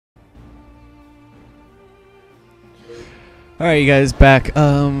Alright, you guys, back.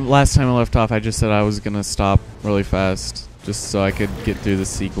 Last time I left off, I just said I was gonna stop really fast, just so I could get through the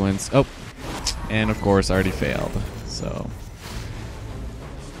sequence. Oh, and of course, I already failed, so.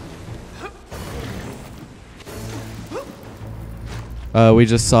 We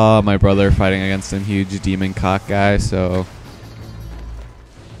just saw my brother fighting against some huge demon cock guy, so.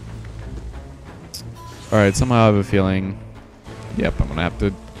 Alright, somehow I have a feeling. Yep, I'm gonna have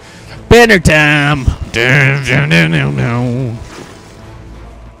to. Banner time!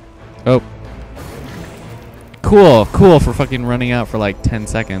 Oh. Cool, cool for fucking running out for like 10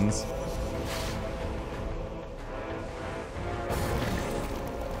 seconds.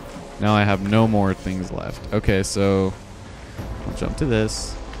 Now I have no more things left. Okay, so I'll jump to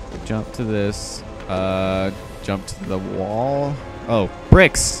this, jump to this, jump to the wall. Oh,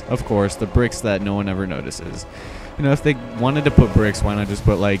 bricks, of course, the bricks that no one ever notices. You know, if they wanted to put bricks, why not just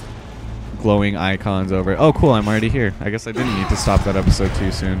put like glowing icons over it? Oh, cool, I'm already here. I guess I didn't need to stop that episode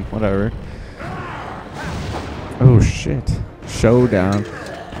too soon. Whatever. Oh, shit. Showdown.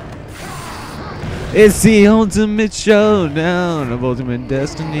 It's the ultimate showdown of ultimate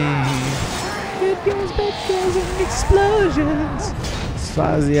destiny. It goes because of explosions. As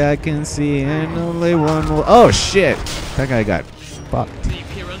far as the eye can see, and only one will. Oh, shit. That guy got fucked.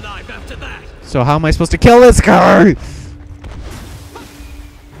 So how am I supposed to kill this guy?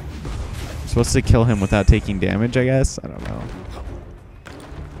 I'm supposed to kill him without taking damage, I guess? I don't know.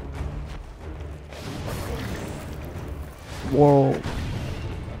 Whoa.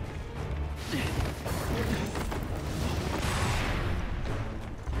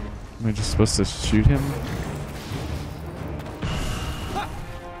 Am I just supposed to shoot him?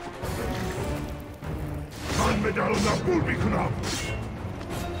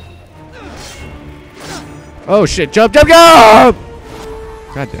 Oh shit, jump, jump, jump!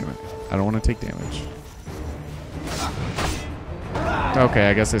 God damn it. I don't want to take damage. Okay,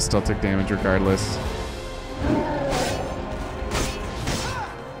 I guess I still took damage regardless.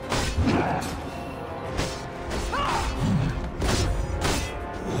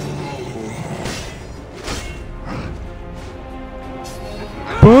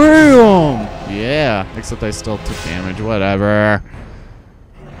 Boom! Yeah, except I still took damage, whatever.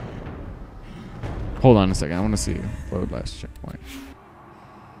 Hold on a second, I want to see. Load last checkpoint.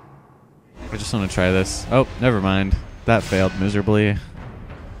 I just want to try this. Oh, never mind. That failed miserably. It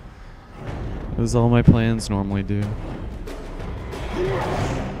was all my plans normally do.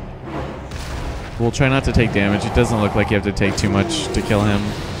 We'll try not to take damage. It doesn't look like you have to take too much to kill him.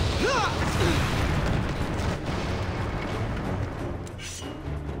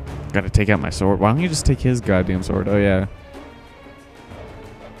 Gotta take out my sword. Why don't you just take his goddamn sword? Oh, yeah.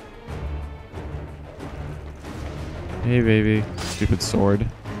 Hey, baby. Stupid sword.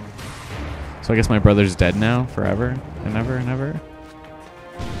 So I guess my brother's dead now, forever and ever and ever.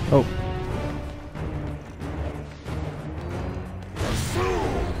 Oh.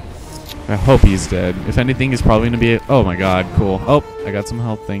 I hope he's dead. If anything, he's probably gonna be. Oh my god, cool. Oh, I got some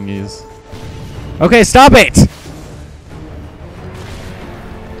health thingies. Okay, stop it!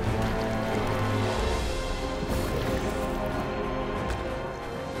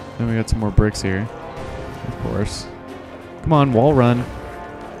 Then we got some more bricks here. Of course. Come on, wall run.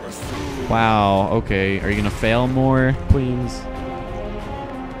 Wow, okay. Are you gonna fail more, please?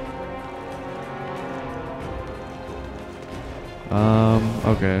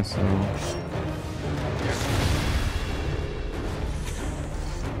 Okay, so.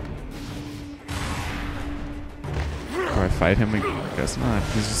 Do I fight him? I guess not.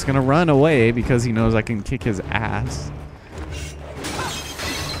 He's just gonna run away because he knows I can kick his ass.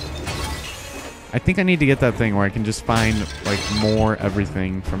 I think I need to get that thing where I can just find, like, more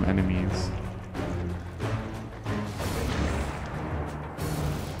everything from enemies.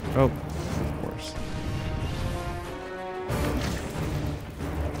 Oh, of course.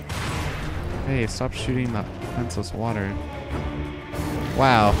 Hey, stop shooting that defenseless water.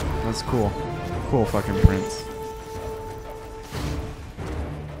 Wow, that's cool. Cool fucking prince.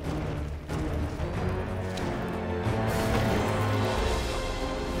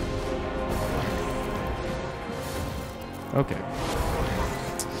 Okay.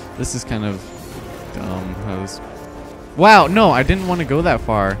 This is kind of dumb. Wow, no, I didn't want to go that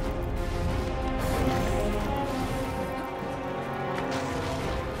far.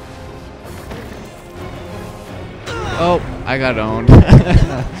 Oh, I got owned.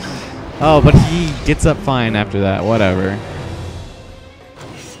 Oh, but he gets up fine after that. Whatever.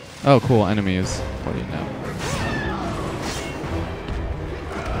 Oh, cool. Enemies. What do you know?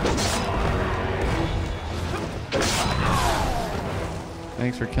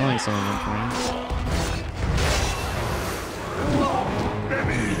 Thanks for killing some of them for me.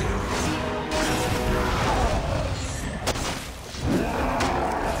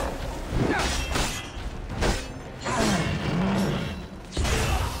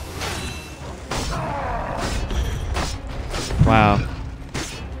 Wow.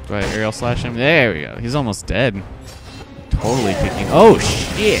 Do I aerial slash him? There we go. He's almost dead. Totally kicking. Oh,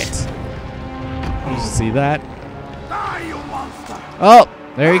 shit. Did you see that? Oh,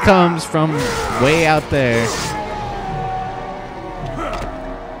 there he comes from way out there.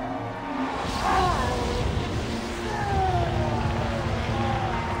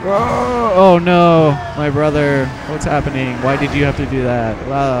 Oh no, my brother. What's happening? Why did you have to do that?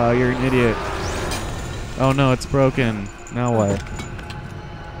 Wow, you're an idiot. Oh no, it's broken. Now what?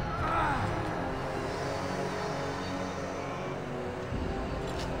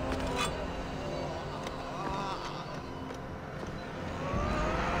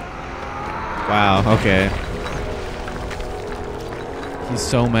 Wow, okay. He's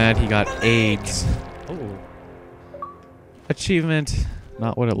so mad he got AIDS. Oh. Achievement,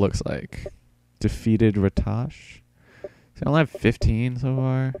 not what it looks like. Defeated Ratash. See, I only have 15 so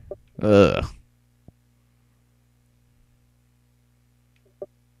far. Ugh.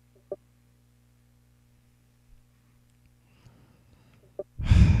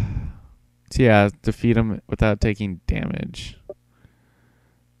 So yeah, defeat him without taking damage.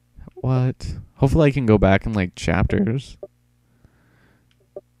 What? Hopefully I can go back in like chapters.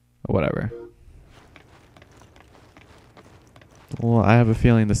 Or whatever. Well, I have a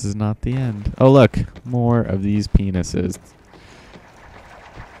feeling this is not the end. Oh look, more of these penises.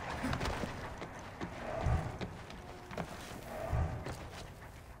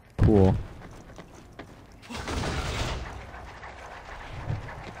 Cool.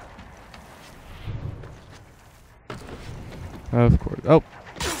 Of course. Oh.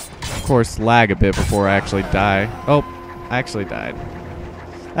 Of course, lag a bit before I actually die. Oh, I actually died.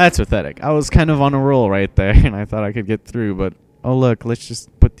 That's pathetic. I was kind of on a roll right there, and I thought I could get through, but oh look, let's just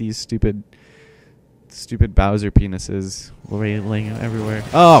put these stupid Bowser penises laying out everywhere.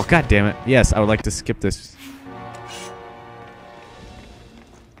 Oh, god damn it. Yes, I would like to skip this.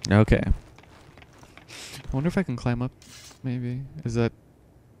 Okay. I wonder if I can climb up, maybe. Is that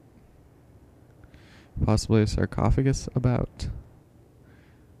possibly a sarcophagus about?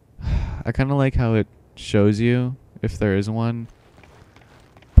 I kind of like how it shows you if there is one,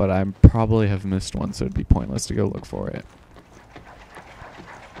 but I probably have missed one, so it'd be pointless to go look for it.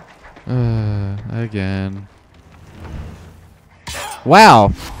 Again.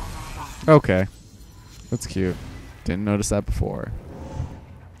 Wow! Okay. That's cute. Didn't notice that before.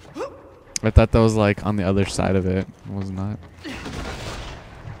 I thought that was like on the other side of it. I was not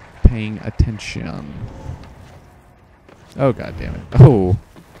paying attention. Oh, god damn it. Oh!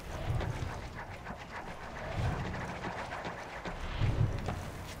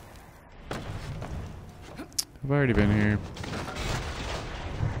 I've already been here.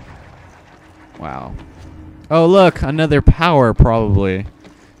 Wow. Oh, look! Another power, probably.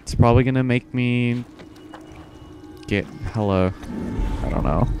 It's probably gonna make me get hella... I don't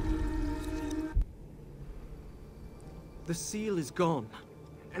know. The seal is gone.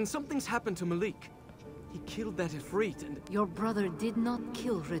 And something's happened to Malik. He killed that Ifrit and... Your brother did not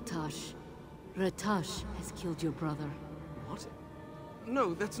kill Ratash. Ratash has killed your brother. What?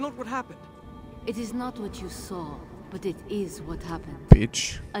 No, that's not what happened. It is not what you saw, but it is what happened.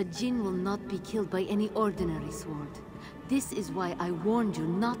 Bitch. A Jinn will not be killed by any ordinary sword. This is why I warned you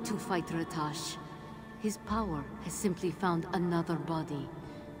not to fight Ratash. His power has simply found another body.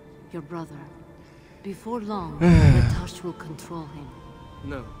 Your brother. Before long, Ratash will control him.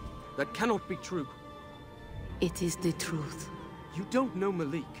 No, that cannot be true. It is the truth. You don't know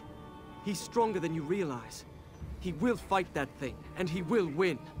Malik. He's stronger than you realize. He will fight that thing, and he will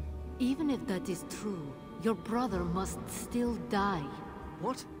win. Even if that is true, your brother must still die.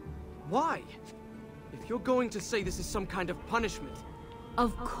 What? Why? If you're going to say this is some kind of punishment...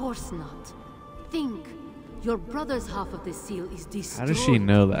 Of course not. Think. Your brother's half of the seal is destroyed. How does she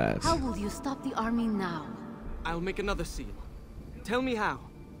know that? How will you stop the army now? I'll make another seal. Tell me how.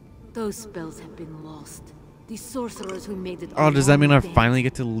 Those spells have been lost. The sorcerers who made it. Oh, does that mean I dead. finally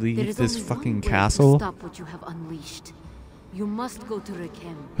get to There leave is this only fucking one way castle? To stop what you have unleashed. You must go to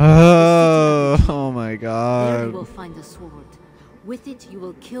Rekem. Oh my There you god. will find a sword. With it, you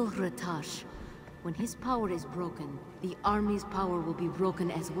will kill Ratash. When his power is broken, the army's power will be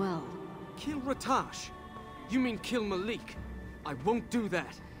broken as well. Kill Ratash? You mean kill Malik? I won't do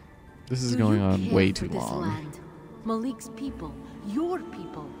that. This is Do going you on care way for too this long. land? Malik's people, your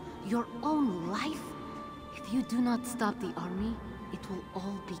own life? If you do not stop the army, it will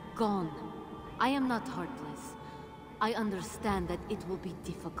all be gone. I am not heartless, I understand that it will be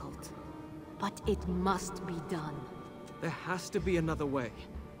difficult, but it must be done. There has to be another way.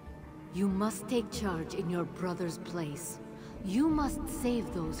 You must take charge in your brother's place. You must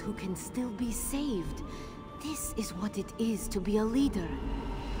save those who can still be saved. This is what it is to be a leader.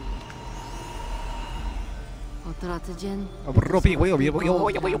 Otratagen.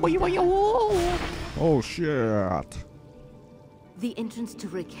 Oh shit. The entrance to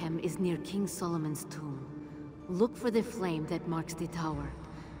Rickham is near King Solomon's tomb. Look for the flame that marks the tower.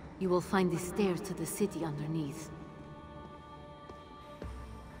 You will find the stairs to the city underneath.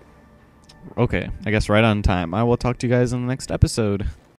 Okay, I guess right on time. I will talk to you guys in the next episode.